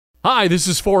Hi, this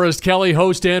is Forrest Kelly,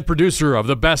 host and producer of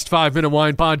the Best 5 Minute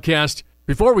Wine Podcast.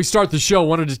 Before we start the show, I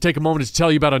wanted to take a moment to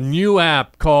tell you about a new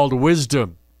app called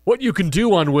Wisdom. What you can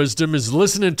do on Wisdom is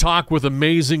listen and talk with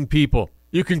amazing people.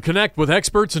 You can connect with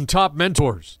experts and top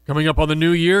mentors. Coming up on the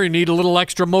new year, you need a little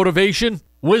extra motivation?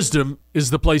 Wisdom is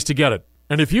the place to get it.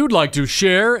 And if you'd like to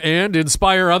share and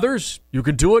inspire others, you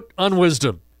can do it on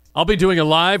Wisdom. I'll be doing a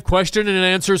live question and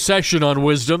answer session on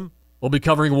Wisdom. We'll be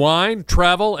covering wine,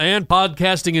 travel, and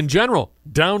podcasting in general.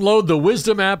 Download the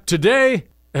Wisdom app today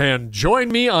and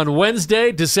join me on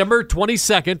Wednesday, December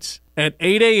 22nd at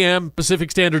 8 a.m.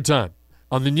 Pacific Standard Time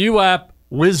on the new app,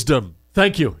 Wisdom.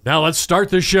 Thank you. Now let's start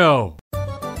the show.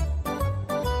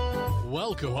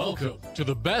 Welcome to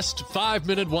the Best 5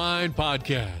 Minute Wine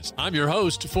Podcast. I'm your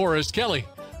host, Forrest Kelly.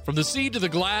 From the seed to the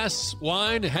glass,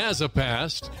 wine has a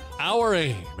past. Our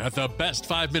aim at the Best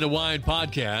 5 Minute Wine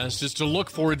Podcast is to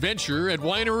look for adventure at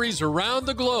wineries around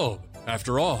the globe.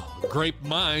 After all, great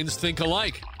minds think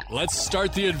alike. Let's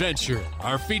start the adventure.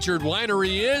 Our featured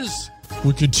winery is...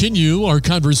 We continue our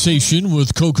conversation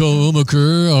with Coco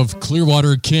Umaker of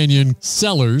Clearwater Canyon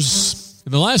Cellars.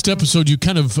 In the last episode, you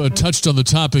kind of touched on the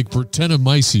topic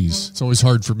Brettanomyces. It's always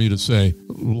hard for me to say,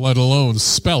 let alone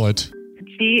spell it.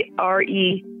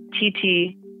 Brettanomyces,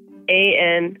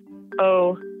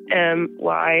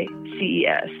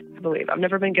 I believe. I've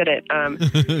never been good at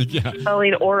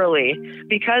spelling orally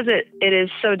because it is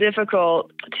so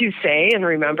difficult to say and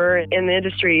remember. In the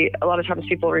industry, a lot of times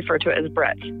people refer to it as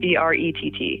Brett,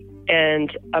 B-R-E-T-T,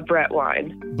 and a Brett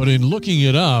wine. But in looking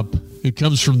it up, it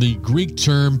comes from the Greek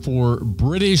term for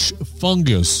British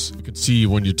fungus. You can see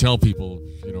when you tell people,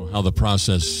 how the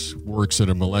process works at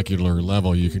a molecular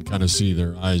level, you can kind of see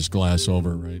their eyes glass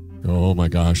over, right? Oh my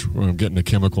gosh, I'm getting a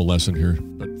chemical lesson here.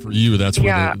 But for you, that's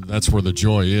where the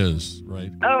joy is,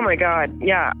 right? Oh my God,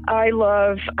 yeah. I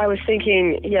was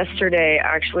thinking yesterday,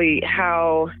 actually,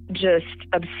 how just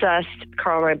obsessed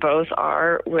Carl and I both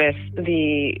are with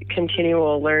the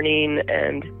continual learning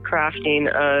and crafting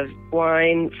of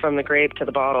wine from the grape to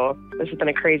the bottle. This has been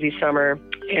a crazy summer,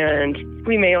 and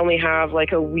we may only have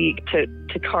like a week to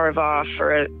carve off,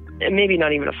 or maybe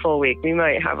not even a full week. We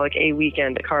might have like a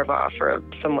weekend to carve off for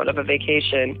somewhat of a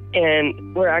vacation.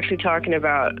 And we're actually talking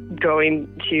about going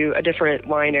to a different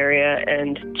wine area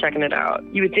and checking it out.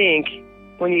 You would think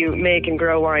when you make and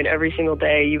grow wine every single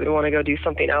day, you would want to go do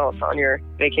something else on your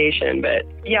vacation. But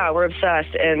yeah, we're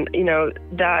obsessed. And,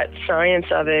 that science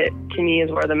of it to me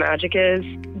is where the magic is.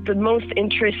 The most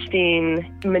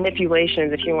interesting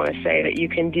manipulations, if you want to say, that you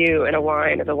can do in a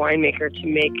wine as a winemaker to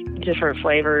make different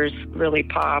flavors really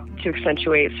pop, to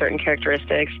accentuate certain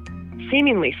characteristics,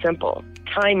 seemingly simple.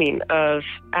 Timing of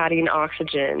adding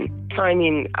oxygen,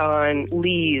 timing on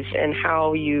lees and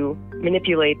how you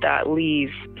manipulate that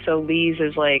lees. So lees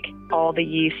is like all the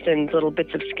yeast and little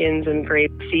bits of skins and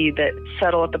grape seed that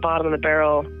settle at the bottom of the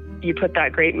barrel. You put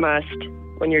that grape must.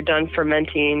 When you're done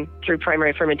fermenting through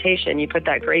primary fermentation, you put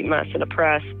that grape must in a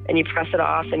press and you press it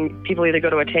off, and people either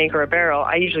go to a tank or a barrel.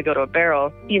 I usually go to a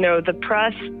barrel. The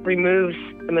press removes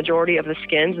the majority of the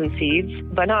skins and seeds,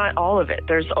 but not all of it.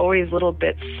 There's always little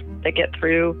bits that get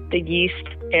through the yeast,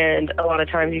 and a lot of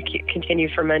times you continue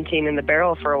fermenting in the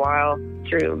barrel for a while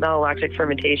through malolactic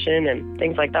fermentation and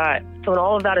things like that. So when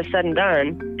all of that is said and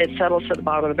done, it settles to the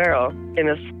bottom of the barrel in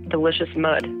this delicious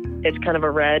mud. It's kind of a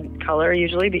red color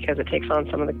usually because it takes on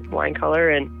some of the wine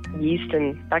color and yeast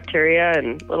and bacteria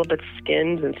and little bits of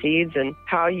skins and seeds, and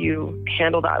how you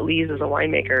handle that lees as a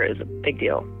winemaker is a big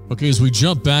deal. Okay, as we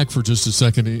jump back for just a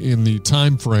second in the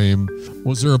time frame,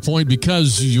 was there a point,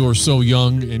 because you're so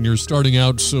young and you're starting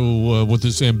out with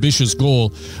this ambitious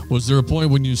goal, was there a point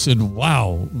when you said,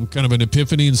 wow, kind of an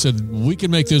epiphany, and said, we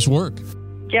can make this work?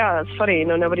 Yeah, that's funny.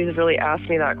 Nobody's really asked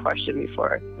me that question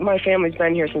before. My family's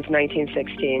been here since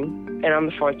 1916, and I'm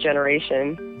the fourth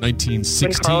generation.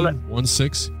 1916?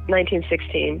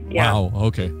 1916, yeah. Wow,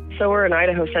 okay. So we're an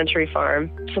Idaho Century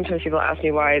farm. Sometimes people ask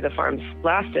me why the farm's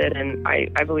lasted, and I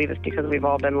believe it's because we've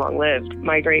all been long-lived.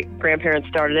 My great-grandparents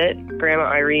started it. Grandma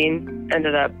Irene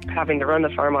ended up having to run the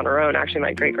farm on her own. Actually,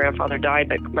 my great-grandfather died,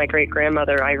 but my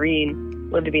great-grandmother Irene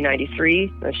lived to be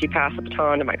 93, and she passed the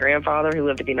baton to my grandfather, who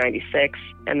lived to be 96,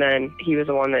 and then he was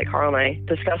the one that Carl and I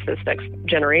discussed this next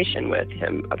generation with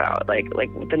him about, like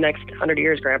the next 100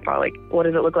 years, Grandpa, like, what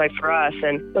does it look like for us?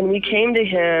 And when we came to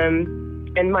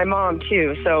him, and my mom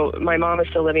too, so my mom is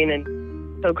still living,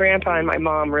 and so Grandpa and my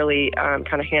mom really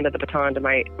kind of handed the baton to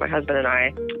my husband and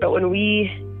I. But when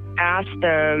we asked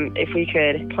them if we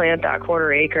could plant that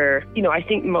quarter acre, I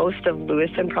think most of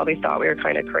Lewiston probably thought we were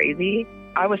kind of crazy.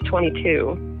 I was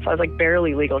 22, so I was like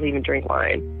barely legal to even drink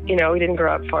wine. You know, we didn't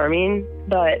grow up farming,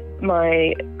 but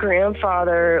my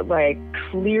grandfather like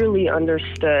clearly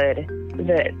understood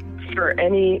that for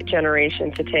any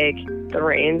generation to take the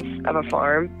reins of a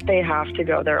farm, they have to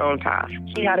go their own path.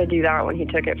 He had to do that when he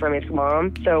took it from his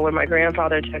mom. So when my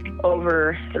grandfather took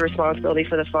over the responsibility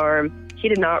for the farm, he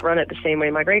did not run it the same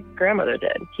way my great-grandmother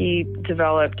did. He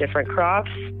developed different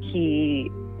crops. He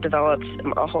developed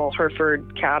a whole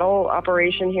Hereford cattle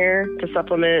operation here to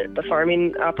supplement the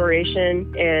farming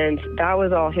operation, and that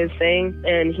was all his thing,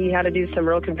 and he had to do some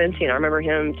real convincing. I remember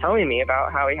him telling me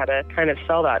about how he had to kind of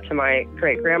sell that to my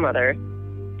great-grandmother.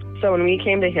 So when we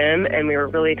came to him and we were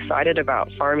really excited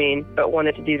about farming but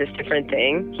wanted to do this different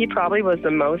thing, he probably was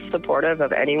the most supportive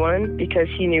of anyone because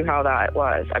he knew how that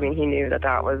was. I mean, he knew that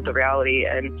that was the reality,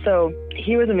 and so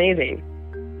he was amazing.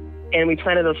 And we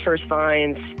planted those first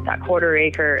vines, that 1/4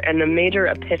 acre. And the major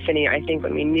epiphany, I think,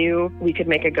 when we knew we could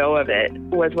make a go of it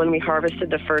was when we harvested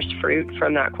the first fruit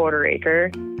from that 1/4 acre,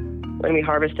 when we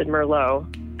harvested Merlot,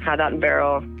 had that in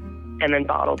barrel, and then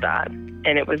bottled that.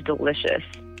 And it was delicious.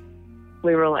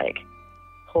 We were like,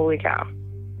 holy cow.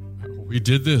 We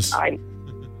did this.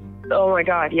 Oh, my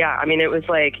God, yeah. I mean, it was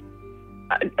like,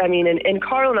 I mean, and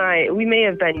Carl and I, we may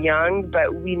have been young,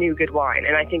 but we knew good wine.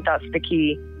 And I think that's the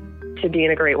key to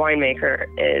being a great winemaker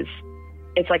is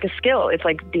it's like a skill. It's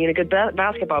like being a good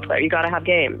basketball player. You got to have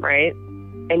game, right?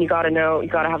 And you got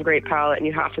to have a great palate, and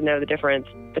you have to know the difference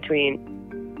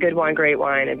between good wine, great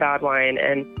wine, and bad wine.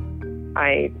 And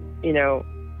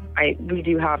we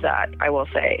do have that, I will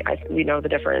say. We know the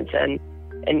difference. And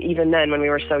even then, when we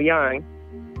were so young,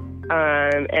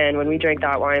 and when we drank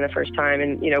that wine the first time,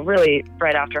 and, really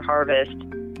right after harvest,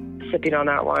 sipping on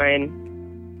that wine,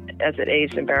 as it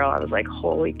aged in barrel, I was like,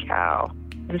 holy cow,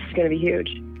 this is going to be huge.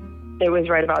 It was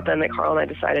right about then that Carl and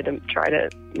I decided to try to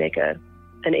make an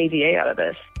AVA out of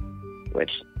this,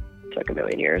 which took a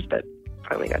million years, but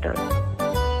finally got done.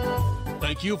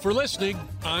 Thank you for listening.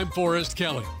 I'm Forrest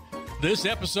Kelly. This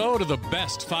episode of the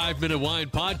Best 5 Minute Wine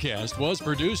Podcast was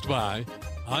produced by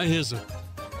iHism.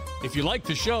 If you like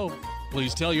the show,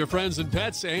 please tell your friends and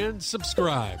pets and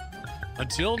subscribe.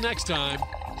 Until next time,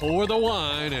 pour the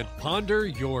wine and ponder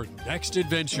your next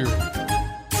adventure.